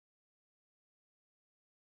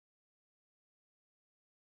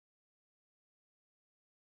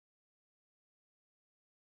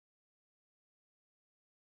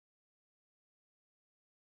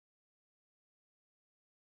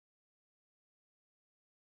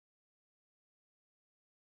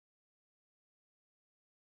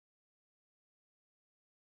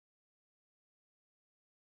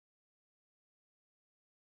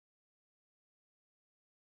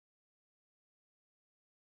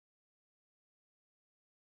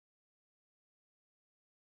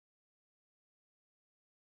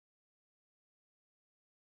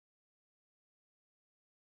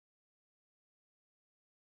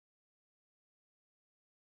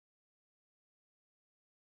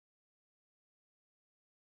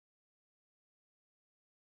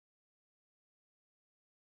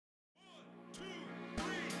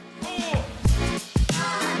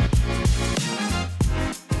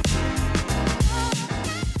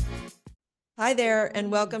Hi there,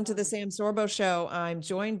 and welcome to the Sam Sorbo Show. I'm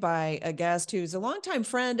joined by a guest who's a longtime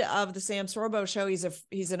friend of the Sam Sorbo Show.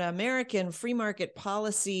 He's an American free market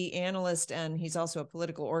policy analyst, and he's also a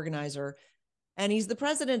political organizer. And he's the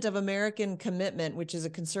president of American Commitment, which is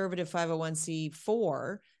a conservative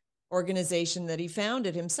 501c4 organization that he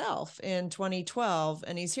founded himself in 2012.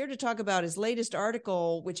 And he's here to talk about his latest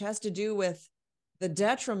article, which has to do with the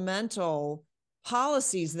detrimental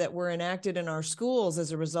policies that were enacted in our schools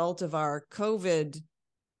as a result of our COVID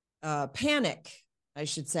panic, I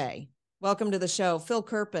should say. Welcome to the show, Phil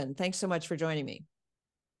Kerpen. Thanks so much for joining me.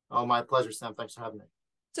 Oh, my pleasure, Sam. Thanks for having me.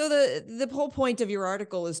 So the whole point of your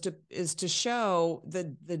article is to show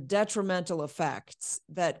the detrimental effects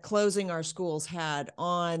that closing our schools had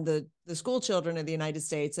on the school children of the United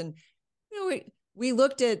States. And we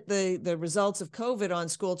looked at the results of COVID on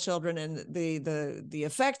school children, and the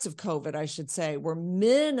effects of COVID, I should say, were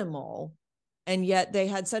minimal, and yet they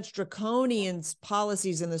had such draconian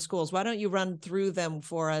policies in the schools. Why don't you run through them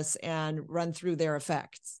for us and run through their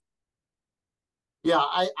effects? Yeah,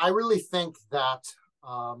 I really think that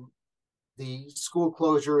the school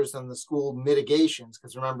closures and the school mitigations,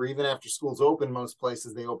 because remember, even after schools open, most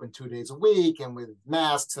places, they open 2 days a week and with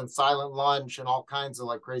masks and silent lunch and all kinds of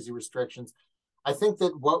like crazy restrictions. I think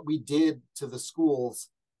that what we did to the schools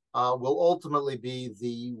will ultimately be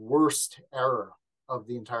the worst error of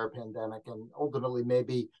the entire pandemic, and ultimately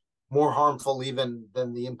maybe more harmful even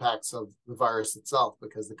than the impacts of the virus itself,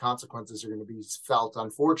 because the consequences are going to be felt,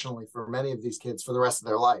 unfortunately, for many of these kids for the rest of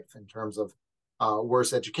their life in terms of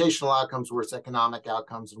worse educational outcomes, worse economic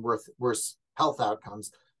outcomes, and worse health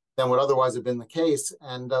outcomes than would otherwise have been the case.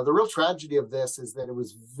 And the real tragedy of this is that it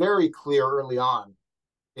was very clear early on,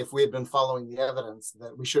 if we had been following the evidence,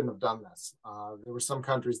 that we shouldn't have done this. There were some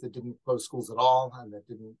countries that didn't close schools at all and that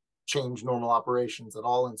didn't change normal operations at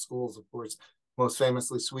all in schools, of course, most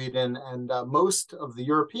famously Sweden. And most of the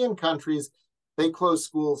European countries, they closed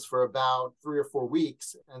schools for about 3 or 4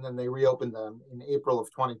 weeks, and then they reopened them in April of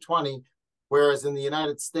 2020. Whereas in the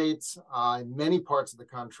United States, in many parts of the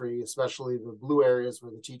country, especially the blue areas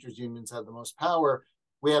where the teachers' unions had the most power,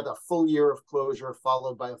 we had a full year of closure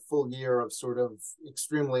followed by a full year of sort of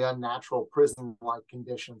extremely unnatural prison-like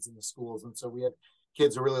conditions in the schools. And so we had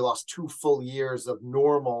kids who really lost 2 full years of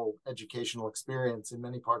normal educational experience in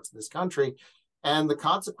many parts of this country. And the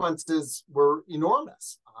consequences were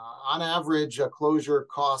enormous. On average, a closure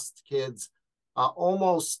cost kids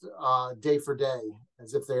almost day for day,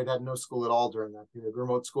 as if they had had no school at all during that period.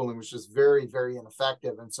 Remote schooling was just very, very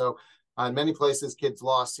ineffective. And so in many places, kids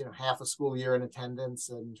lost, half a school year in attendance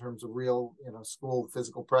in terms of real, school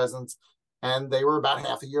physical presence. And they were about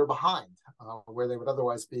half a year behind where they would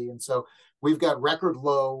otherwise be. And so we've got record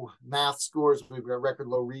low math scores. We've got record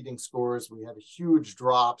low reading scores. We had huge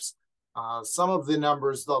drops. Some of the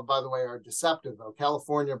numbers, though, by the way, are deceptive, though.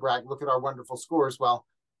 California bragged, look at our wonderful scores. Well,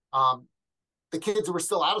 the kids who were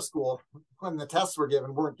still out of school when the tests were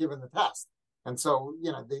given weren't given the test. And so,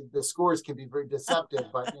 the scores can be very deceptive,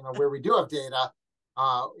 but, where we do have data,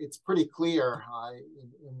 it's pretty clear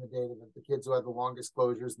in the data that the kids who had the longest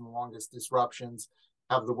closures and the longest disruptions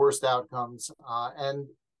have the worst outcomes. And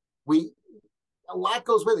a lot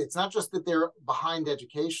goes with it. It's not just that they're behind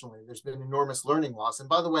educationally. There's been enormous learning loss. And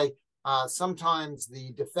by the way, sometimes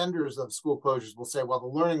the defenders of school closures will say, well, the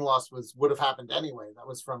learning loss would have happened anyway. That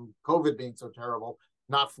was from COVID being so terrible,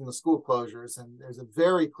 not from the school closures. And there's a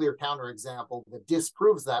very clear counterexample that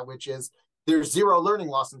disproves that, which is there's zero learning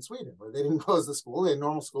loss in Sweden, where they didn't close the school. They had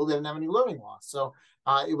normal school. They didn't have any learning loss. So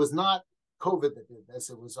it was not COVID that did this.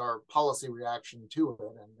 It was our policy reaction to it,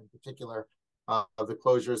 and in particular, the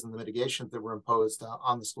closures and the mitigations that were imposed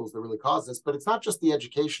on the schools that really caused this. But it's not just the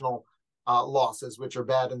educational losses, which are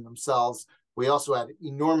bad in themselves. We also had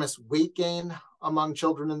enormous weight gain among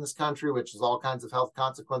children in this country, which is all kinds of health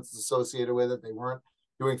consequences associated with it. They weren't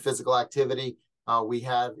doing physical activity. We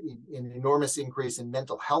had an enormous increase in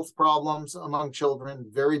mental health problems among children,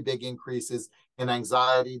 very big increases in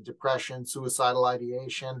anxiety, depression, suicidal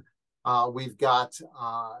ideation. We've got,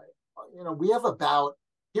 we have about,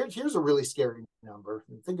 here's a really scary number.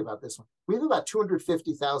 Think about this one. We have about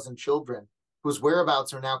 250,000 children whose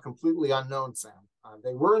whereabouts are now completely unknown, Sam.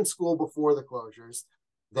 They were in school before the closures.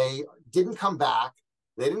 They didn't come back.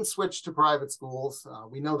 They didn't switch to private schools.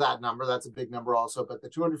 We know that number. That's a big number also. But the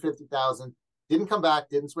 250,000 didn't come back,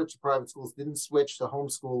 didn't switch to private schools, didn't switch to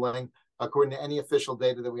homeschooling, according to any official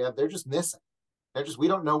data that we have. They're just missing. We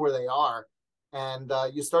don't know where they are. And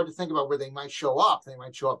you start to think about where they might show up. They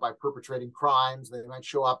might show up by perpetrating crimes. They might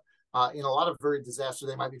show up in a lot of very disaster.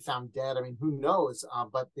 They might be found dead. I mean, who knows?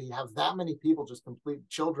 But they have that many people, just complete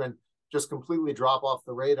children, just completely drop off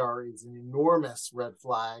the radar is an enormous red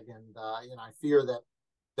flag. And I fear that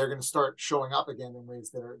they're going to start showing up again in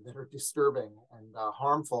ways that are disturbing and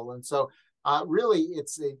harmful. And so really,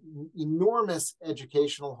 it's enormous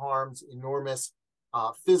educational harms, enormous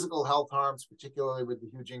physical health harms, particularly with the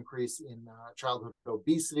huge increase in childhood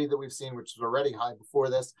obesity that we've seen, which was already high before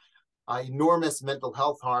this, enormous mental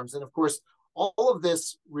health harms. And of course, all of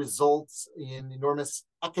this results in enormous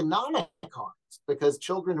economic harms because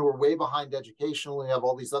children who are way behind educationally have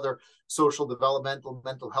all these other social, developmental,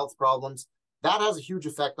 mental health problems. That has a huge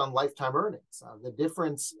effect on lifetime earnings. The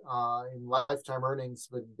difference in lifetime earnings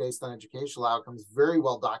based on educational outcomes, very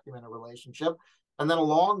well documented relationship. And then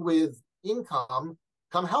along with income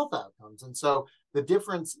come health outcomes. And so the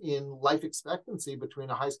difference in life expectancy between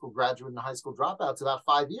a high school graduate and a high school dropout is about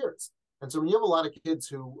 5 years. And so when you have a lot of kids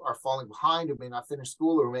who are falling behind, who may not finish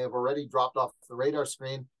school or who may have already dropped off the radar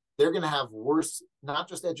screen, they're going to have worse, not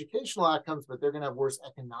just educational outcomes, but they're going to have worse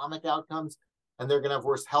economic outcomes, and they're going to have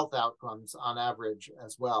worse health outcomes on average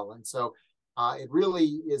as well. And so it really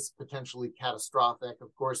is potentially catastrophic.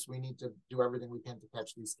 Of course, we need to do everything we can to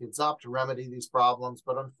catch these kids up, to remedy these problems.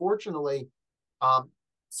 But unfortunately,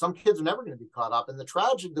 some kids are never going to be caught up. And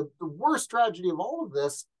the worst tragedy of all of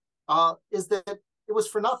this is that it was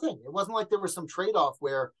for nothing. It wasn't like there was some trade-off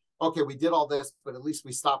where, okay, we did all this, but at least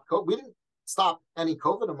we stopped COVID. We didn't stop any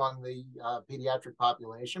COVID among the pediatric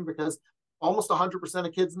population because almost 100%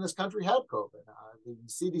 of kids in this country had COVID. The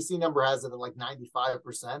CDC number has it at like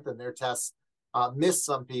 95%, and their tests missed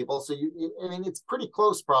some people. So it's pretty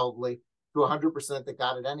close probably to 100% that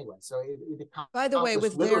got it anyway. So it by the way,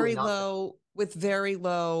 with very low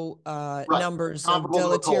right. Numbers of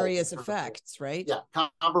deleterious effects, right? Yeah,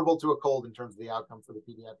 comparable to a cold in terms of the outcome for the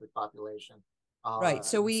pediatric population. Right.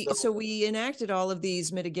 So we enacted all of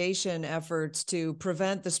these mitigation efforts to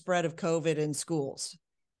prevent the spread of COVID in schools.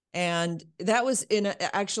 And that was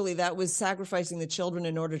that was sacrificing the children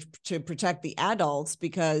in order to protect the adults,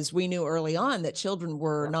 because we knew early on that children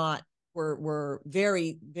were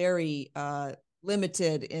very, very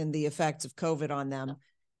limited in the effects of COVID on them.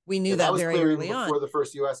 We knew that very early on. Before the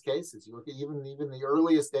first U.S. cases, you look at even the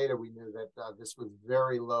earliest data, we knew that this was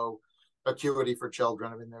very low acuity for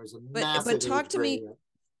children. I mean, there was a massive. But talk to me.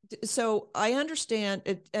 So I understand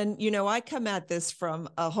it, and I come at this from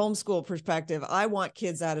a homeschool perspective. I want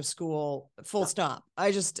kids out of school, full stop.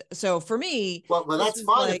 So for me, well, that's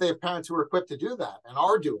fine if they have parents who are equipped to do that and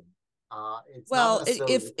are doing.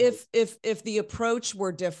 If the approach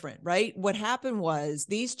were different, right? What happened was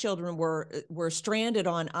these children were stranded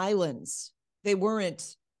on islands. They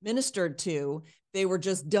weren't ministered to. They were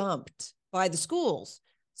just dumped by the schools.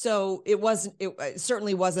 So it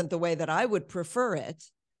certainly wasn't the way that I would prefer it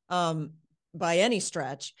by any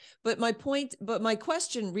stretch. But my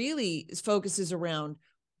question really focuses around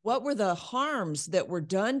what were the harms that were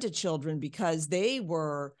done to children, because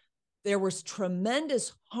there was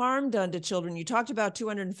tremendous harm done to children. You talked about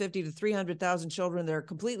 250 to 300,000 children that are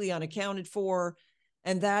completely unaccounted for.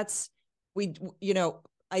 And I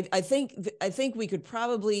think we could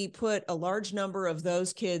probably put a large number of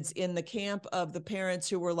those kids in the camp of the parents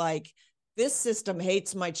who were like, this system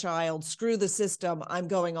hates my child, screw the system, I'm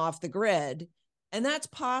going off the grid. And that's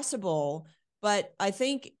possible. But I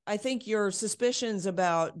think your suspicions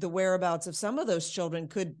about the whereabouts of some of those children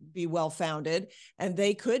could be well-founded, and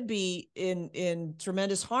they could be in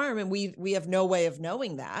tremendous harm, and we have no way of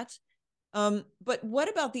knowing that. But what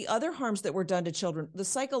about the other harms that were done to children? The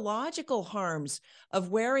psychological harms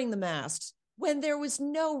of wearing the masks when there was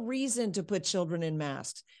no reason to put children in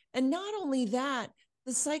masks. And not only that,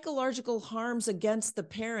 the psychological harms against the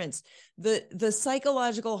parents, the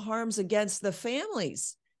psychological harms against the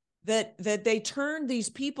families, that they turn these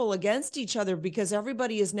people against each other because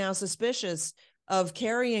everybody is now suspicious of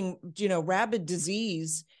carrying, rabid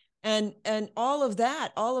disease, and all of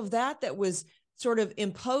that was sort of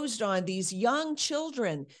imposed on these young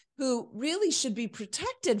children who really should be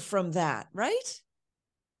protected from that, right?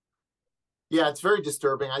 Yeah, it's very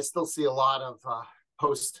disturbing. I still see a lot of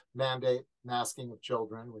post-mandate masking of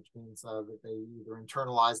children, which means that they either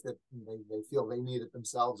internalized it and they feel they need it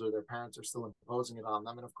themselves, or their parents are still imposing it on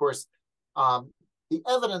them. And of course, the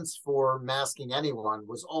evidence for masking anyone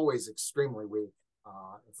was always extremely weak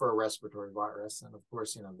for a respiratory virus. And of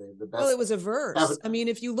course, the best. Well, it was averse. I mean,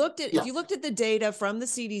 if you looked at the data from the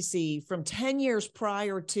CDC from 10 years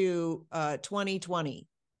prior to 2020,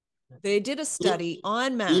 they did a study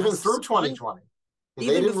on masks. Even through 2020. They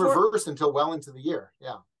didn't reverse until well into the year.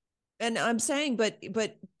 Yeah. And I'm saying, but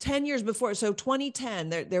 10 years before, so 2010,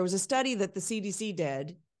 there was a study that the CDC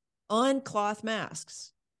did on cloth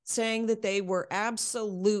masks saying that they were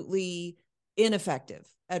absolutely ineffective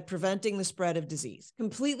at preventing the spread of disease,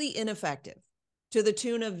 completely ineffective, to the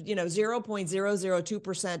tune of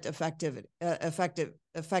 0.002%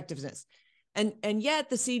 effectiveness. And yet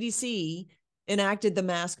the CDC enacted the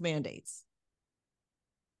mask mandates.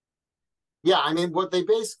 Yeah, I mean, what they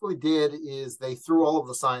basically did is they threw all of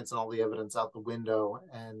the science and all the evidence out the window,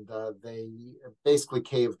 and they basically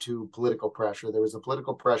caved to political pressure. There was a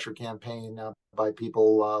political pressure campaign by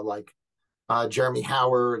people like Jeremy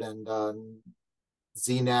Howard and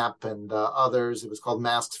ZNAP and others. It was called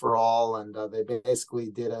Masks for All, and they basically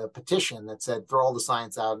did a petition that said throw all the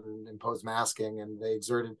science out and impose masking, and they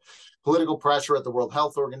exerted political pressure at the World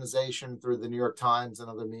Health Organization through the New York Times and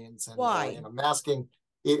other means. And Why? Masking,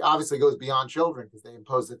 it obviously goes beyond children because they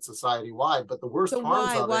impose it society wide. But the worst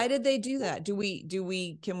harms of it. Why did they do that?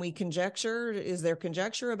 Can we conjecture? Is there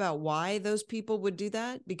conjecture about why those people would do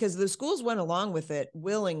that? Because the schools went along with it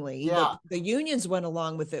willingly. Yeah. The unions went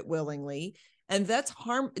along with it willingly. And that's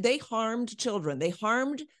they harmed children. They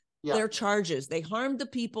harmed their charges. They harmed the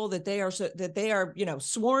people that they are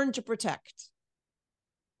sworn to protect.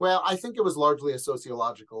 Well, I think it was largely a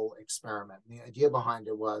sociological experiment. The idea behind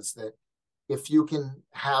it was that if you can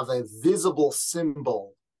have a visible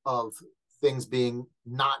symbol of things being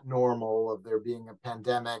not normal, of there being a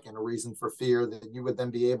pandemic and a reason for fear, that you would then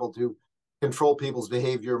be able to control people's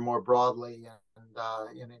behavior more broadly and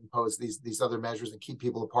impose these other measures and keep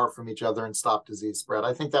people apart from each other and stop disease spread.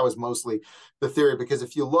 I think that was mostly the theory, because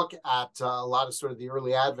if you look at a lot of sort of the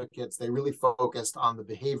early advocates, they really focused on the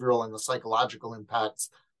behavioral and the psychological impacts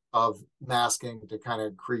of masking to kind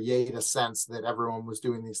of create a sense that everyone was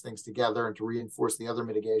doing these things together and to reinforce the other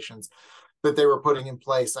mitigations that they were putting in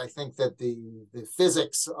place. I think that the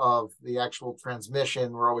physics of the actual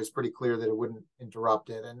transmission were always pretty clear that it wouldn't interrupt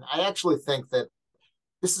it. And I actually think that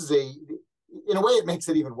this is in a way, it makes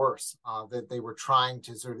it even worse that they were trying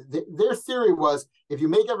to their theory was if you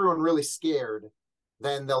make everyone really scared,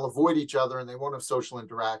 then they'll avoid each other and they won't have social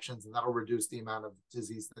interactions, and that'll reduce the amount of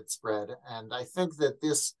disease that spread. And I think that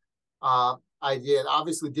this idea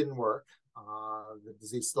obviously didn't work. The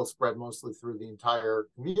disease still spread mostly through the entire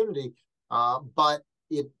community, but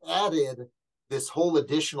it added this whole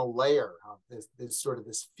additional layer of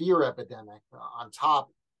this fear epidemic on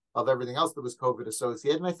top of everything else that was COVID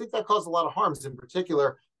associated. And I think that caused a lot of harms, in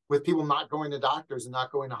particular with people not going to doctors and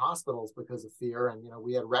not going to hospitals because of fear. And,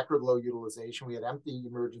 we had record low utilization. We had empty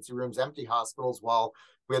emergency rooms, empty hospitals, while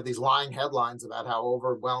we had these lying headlines about how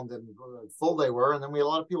overwhelmed and full they were. And then we had a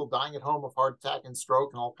lot of people dying at home of heart attack and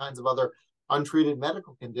stroke and all kinds of other untreated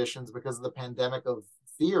medical conditions because of the pandemic of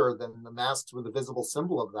fear. Then the masks were the visible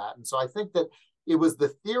symbol of that. And so I think that it was the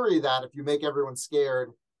theory that if you make everyone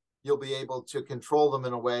scared, you'll be able to control them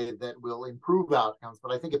in a way that will improve outcomes.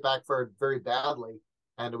 But I think it backfired very badly,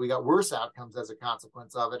 and we got worse outcomes as a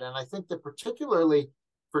consequence of it. And I think that particularly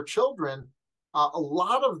for children, a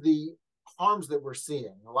lot of the harms that we're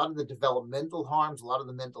seeing, a lot of the developmental harms, a lot of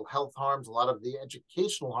the mental health harms, a lot of the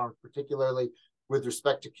educational harms, particularly with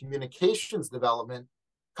respect to communications development,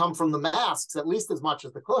 come from the masks at least as much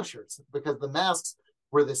as the closures, because the masks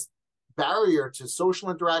were this barrier to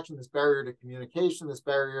social interaction, this barrier to communication, this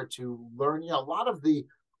barrier to learning. A lot of the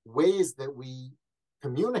ways that we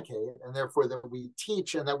communicate and therefore that we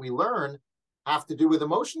teach and that we learn have to do with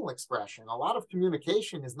emotional expression. A lot of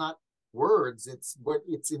communication is not words, it's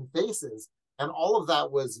in faces. And all of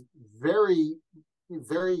that was very,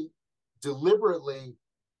 very deliberately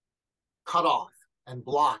cut off and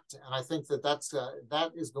blocked. And I think that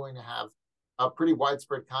that is going to have pretty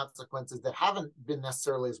widespread consequences that haven't been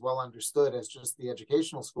necessarily as well understood as just the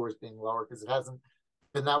educational scores being lower, because it hasn't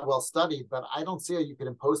been that well studied. But I don't see how you could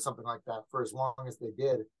impose something like that for as long as they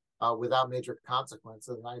did without major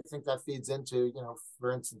consequences. And I think that feeds into,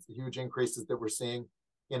 for instance, the huge increases that we're seeing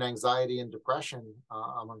in anxiety and depression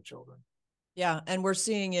among children. Yeah, and we're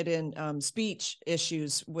seeing it in speech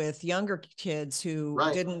issues with younger kids who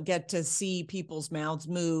didn't get to see people's mouths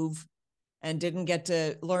move and didn't get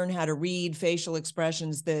to learn how to read facial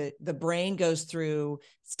expressions. The brain goes through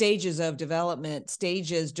stages of development,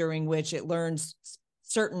 stages during which it learns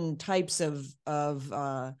certain types of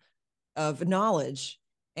knowledge.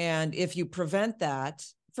 And if you prevent that,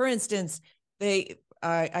 for instance, I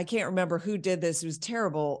can't remember who did this. It was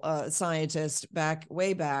terrible scientist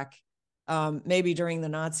way back, maybe during the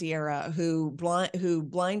Nazi era, who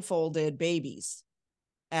blindfolded babies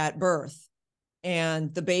at birth,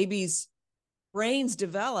 and the babies' brains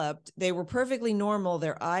developed. They were perfectly normal.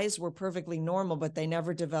 Their eyes were perfectly normal, but they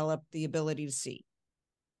never developed the ability to see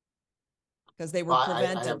because they were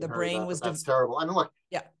prevented. The brain was that's terrible. I mean, look,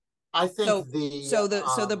 yeah. I think So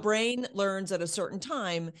the brain learns at a certain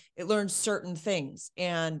time, it learns certain things.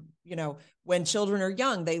 And, when children are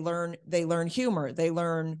young, they learn humor, they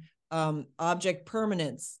learn object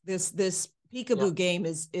permanence. This peekaboo game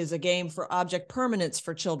is a game for object permanence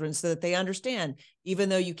for children, so that they understand, even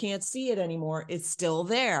though you can't see it anymore, it's still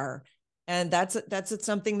there. And that's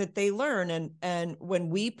something that they learn. And when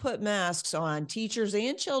we put masks on teachers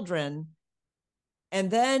and children, and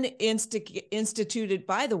then instituted,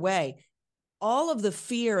 by the way, all of the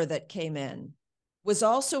fear that came in was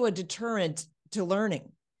also a deterrent to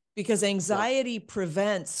learning, because anxiety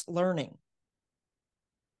prevents learning.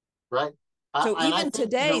 Right. So And I even think,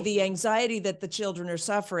 today, the anxiety that the children are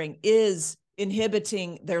suffering is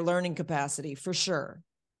inhibiting their learning capacity, for sure.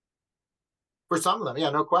 For some of them, yeah,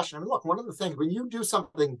 no question. I mean, look, one of the things when you do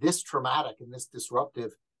something this traumatic and this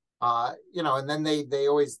disruptive, and then they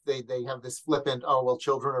always they have this flippant, oh well,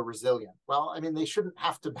 children are resilient. Well, I mean, they shouldn't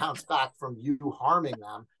have to bounce back from you harming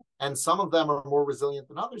them. And some of them are more resilient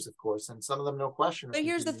than others, of course, and some of them, no question, are But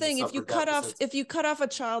here's the continuing to thing: suffer deficits. if you cut off a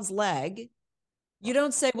child's leg, you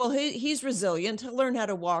don't say, well, he's resilient, he'll learn how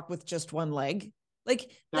to walk with just one leg.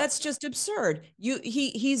 Like, that's just absurd.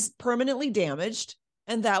 He's permanently damaged,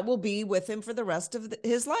 and that will be with him for the rest of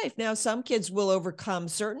his life. Now, some kids will overcome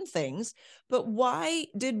certain things, but why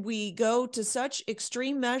did we go to such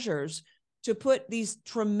extreme measures to put these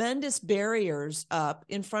tremendous barriers up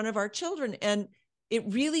in front of our children? And it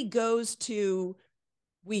really goes to,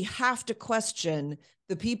 we have to question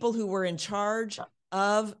the people who were in charge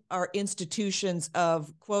of our institutions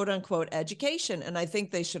of quote unquote education. And I think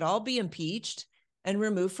they should all be impeached and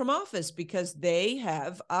removed from office, because they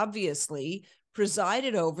have obviously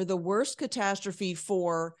presided over the worst catastrophe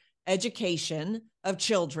for education of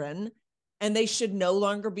children, and they should no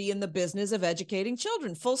longer be in the business of educating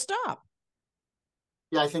children, full stop.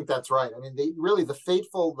 Yeah, I think that's right. I mean, the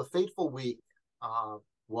fateful week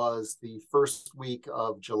was the first week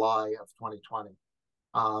of July of 2020.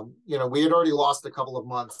 We had already lost a couple of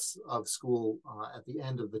months of school at the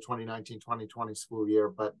end of the 2019-2020 school year,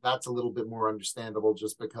 but that's a little bit more understandable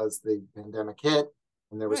just because the pandemic hit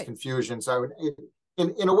and there was confusion. So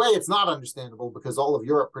in a way, it's not understandable because all of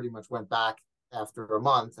Europe pretty much went back after a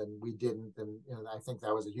month and we didn't. And I think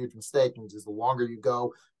that was a huge mistake, because the longer you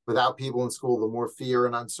go without people in school, the more fear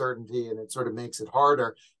and uncertainty, and it sort of makes it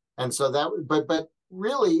harder. And so but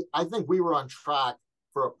really, I think we were on track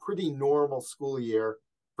for a pretty normal school year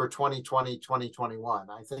for 2020, 2021.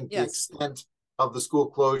 I think the extent of the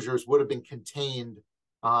school closures would have been contained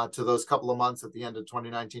to those couple of months at the end of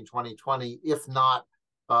 2019, 2020, if not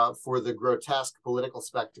for the grotesque political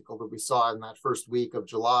spectacle that we saw in that first week of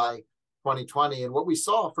July 2020. And what we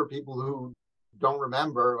saw, for people who don't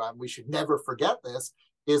remember, we should never forget this,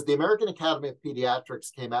 is the American Academy of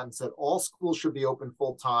Pediatrics came out and said all schools should be open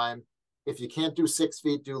full time. If you can't do 6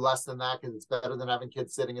 feet, do less than that, because it's better than having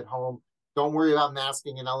kids sitting at home. Don't worry about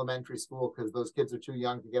masking in elementary school, because those kids are too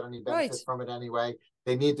young to get any benefit from it anyway.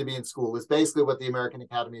 They need to be in school. It's basically what the American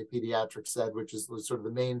Academy of Pediatrics said, which is sort of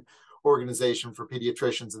the main organization for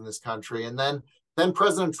pediatricians in this country. And then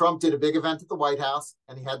President Trump did a big event at the White House,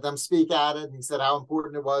 and he had them speak at it, and he said how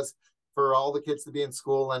important it was for all the kids to be in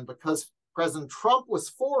school. And because President Trump was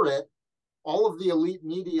for it, all of the elite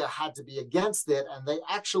media had to be against it, and they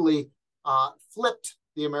actually flipped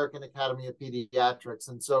the American Academy of Pediatrics.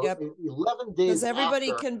 And so 11 days because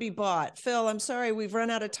everybody can be bought. Phil, I'm sorry, we've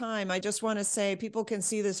run out of time. I just want to say people can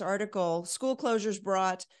see this article. School closures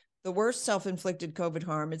brought the worst self-inflicted COVID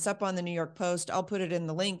harm. It's up on the New York Post. I'll put it in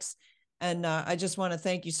the links. And I just want to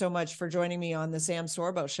thank you so much for joining me on the Sam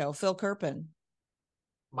Sorbo Show. Phil Kerpen.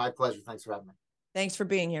 My pleasure. Thanks for having me. Thanks for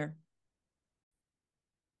being here.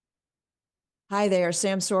 Hi there,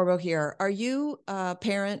 Sam Sorbo here. Are you a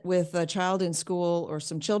parent with a child in school or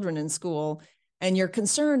some children in school, and you're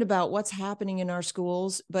concerned about what's happening in our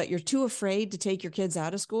schools, but you're too afraid to take your kids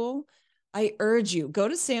out of school? I urge you, go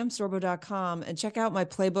to samsorbo.com and check out my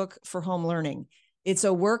playbook for home learning. It's a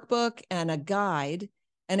workbook and a guide,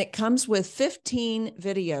 and it comes with 15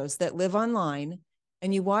 videos that live online.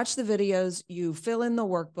 And you watch the videos, you fill in the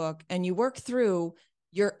workbook, and you work through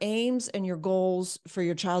your aims and your goals for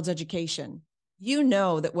your child's education. You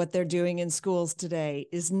know that what they're doing in schools today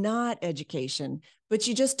is not education, but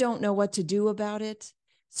you just don't know what to do about it.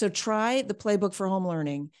 So try the playbook for home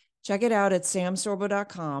learning. Check it out at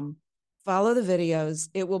samsorbo.com. Follow the videos.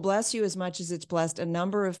 It will bless you as much as it's blessed a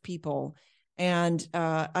number of people. And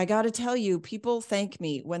I got to tell you, people thank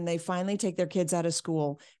me when they finally take their kids out of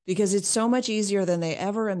school, because it's so much easier than they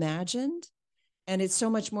ever imagined. And it's so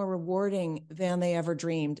much more rewarding than they ever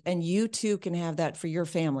dreamed. And you too can have that for your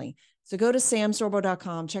family. So go to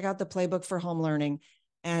samsorbo.com, check out the playbook for home learning.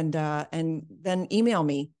 and then email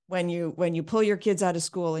me when you pull your kids out of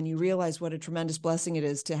school and you realize what a tremendous blessing it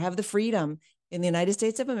is to have the freedom in the United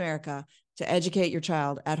States of America to educate your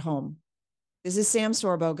child at home. This is Sam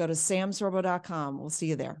Sorbo. Go to samsorbo.com. We'll see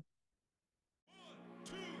you there.